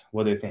announcement.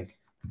 What do you think?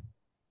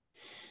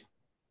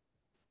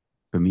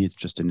 For me, it's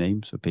just a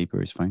name, so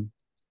paper is fine.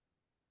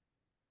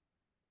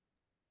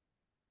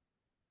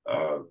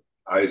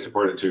 I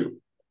support it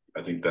too.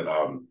 I think that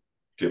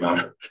the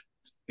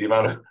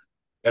amount of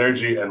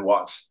energy and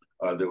watts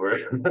that we're,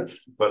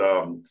 but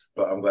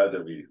I'm glad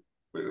that we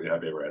We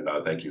have Paper, and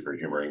thank you for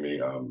humoring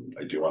me.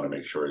 I do want to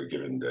make sure,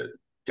 given that,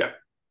 yeah,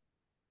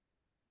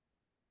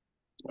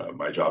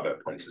 my job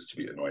at points is to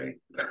be annoying,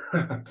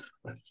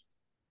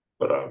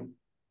 but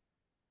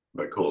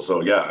cool.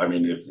 So yeah, I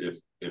mean,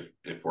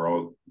 if we're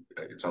all,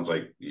 it sounds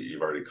like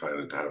you've already kind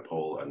of had a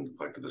poll and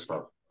collected the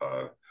stuff.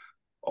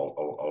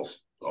 I'll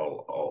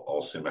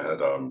zoom ahead.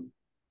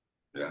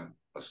 Yeah,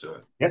 let's do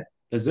it. Yeah,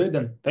 let's do it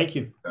then. Thank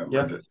you.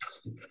 Yeah.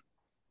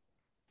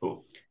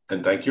 Cool.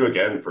 And thank you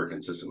again for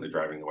consistently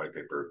driving the white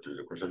paper through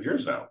the course of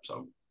years now.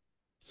 So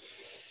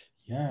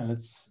yeah,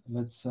 let's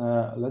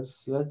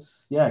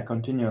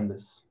continue on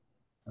this.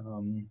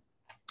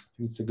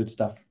 It's a good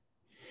stuff.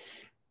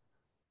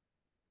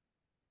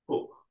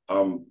 Cool.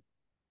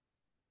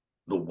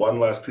 The one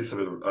last piece of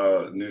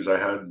news I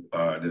had,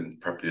 I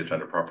didn't prep the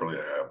agenda properly.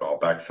 I'll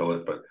backfill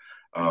it, but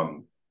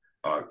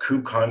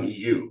KubeCon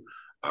EU.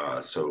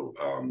 I'm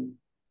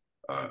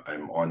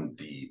on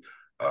the,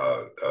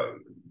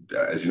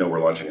 as you know, we're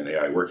launching an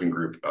AI working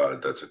group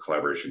that's a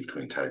collaboration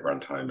between Tag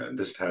Runtime and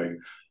this Tag.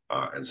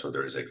 And so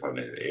there is a Cloud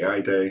Native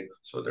AI Day.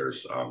 So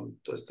there's the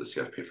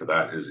CFP for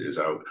that is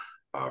out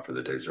for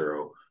the day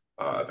zero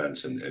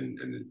events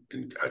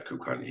at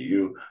KubeCon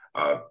EU.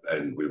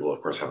 And we will,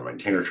 of course, have a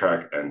maintainer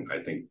track. And I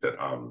think that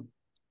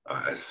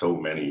as so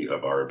many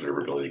of our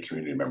observability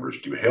community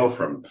members do hail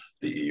from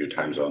the EU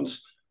time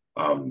zones,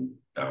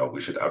 we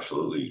should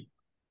absolutely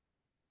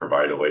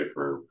provide a way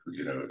for,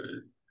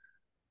 an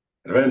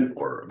event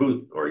or a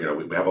booth, or,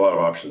 we have a lot of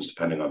options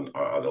depending on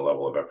the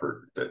level of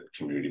effort that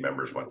community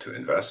members want to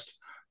invest.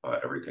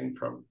 Everything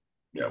from,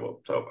 bear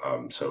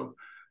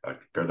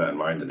that in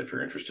mind. And if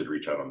you're interested,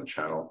 reach out on the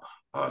channel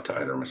to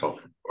either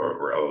myself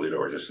or Alalita,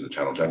 or just in the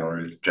channel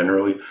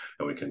generally,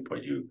 and we can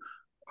point you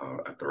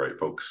at the right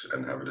folks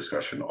and have a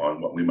discussion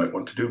on what we might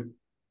want to do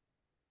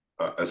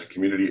as a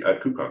community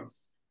at KubeCon.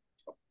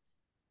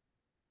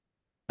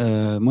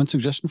 One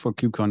suggestion for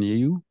KubeCon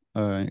EU,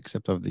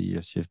 except of the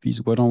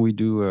CFPs, why don't we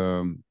do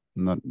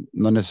not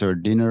necessarily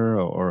dinner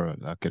or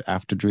like an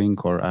after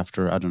drink, or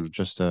after, I don't know,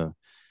 just at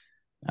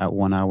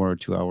 1 hour,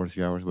 2 hours,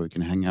 3 hours, where we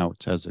can hang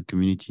out as a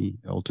community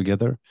all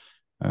together.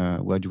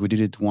 We did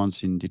it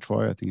once in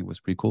Detroit. I think it was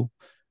pretty cool.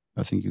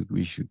 I think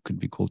could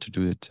be cool to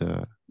do it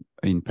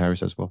in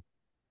Paris as well.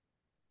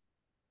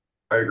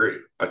 I agree.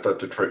 I thought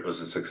Detroit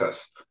was a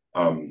success.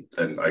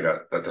 And I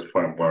got at this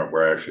point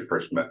where I actually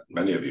first met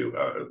many of you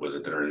was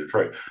at dinner in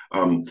Detroit.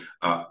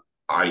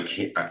 I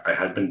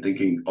had been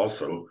thinking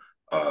also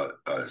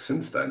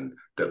since then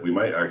that we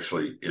might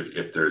actually,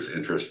 if there's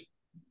interest,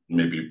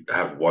 maybe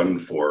have one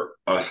for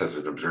us as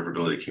an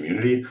observability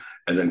community,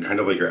 and then kind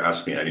of like your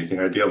Ask Me Anything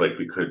idea, like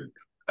we could,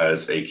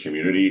 as a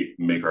community,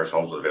 make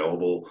ourselves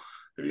available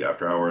maybe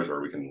after hours, or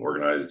we can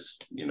organize,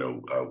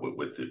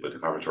 with the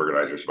conference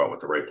organizers about what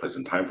the right place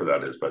and time for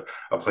that is, but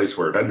a place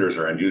where vendors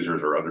or end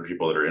users or other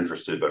people that are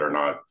interested but are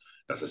not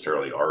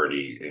necessarily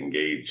already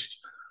engaged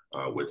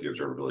with the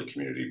observability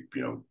community,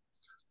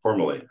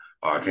 formally,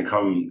 can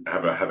come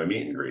have a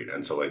meet and greet.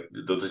 And so like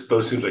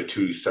those seems like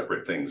two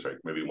separate things, like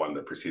maybe one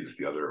that precedes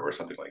the other or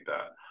something like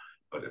that.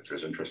 But if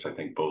there's interest, I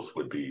think both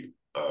would be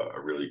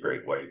a really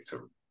great way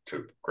to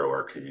grow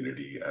our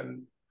community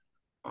and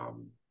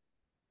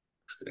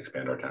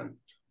expand our time.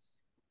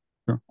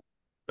 Sure.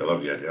 I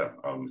love the idea.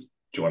 Do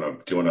you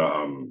want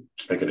to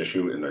just make an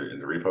issue in the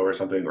repo or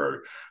something,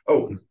 or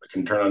we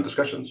can turn on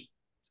discussions.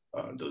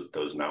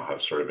 Those now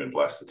have sort of been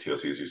blessed. The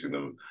TOC is using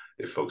them.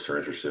 If folks are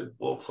interested,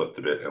 we'll flip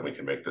the bit and we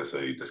can make this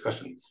a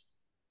discussion.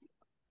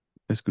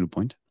 That's a good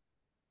point.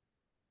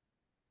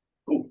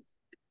 Cool.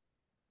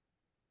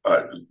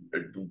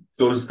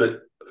 Those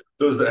that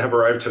have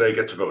arrived today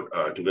get to vote.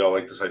 Do we all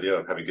like this idea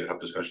of having GitHub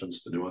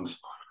discussions, the new ones?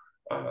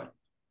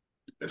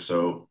 If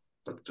so,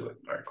 let's do it.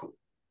 All right, cool.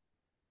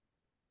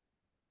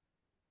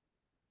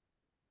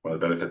 One of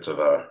the benefits of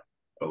a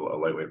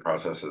lightweight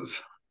process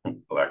is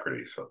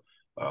alacrity. So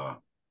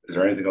is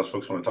there anything else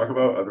folks want to talk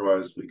about?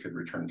 Otherwise, we could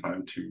return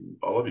time to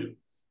all of you.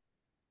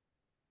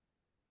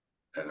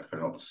 And if I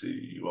don't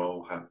see you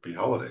all, happy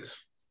holidays.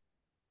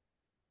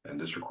 And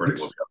this recording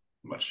will be up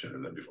much sooner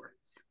than before.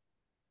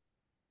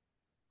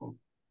 Cool.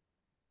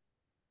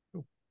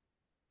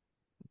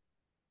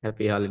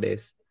 Happy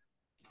holidays.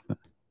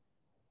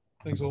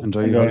 Thanks all.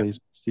 Enjoy your holidays.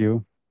 See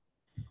you.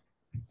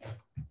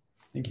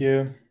 Thank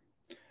you.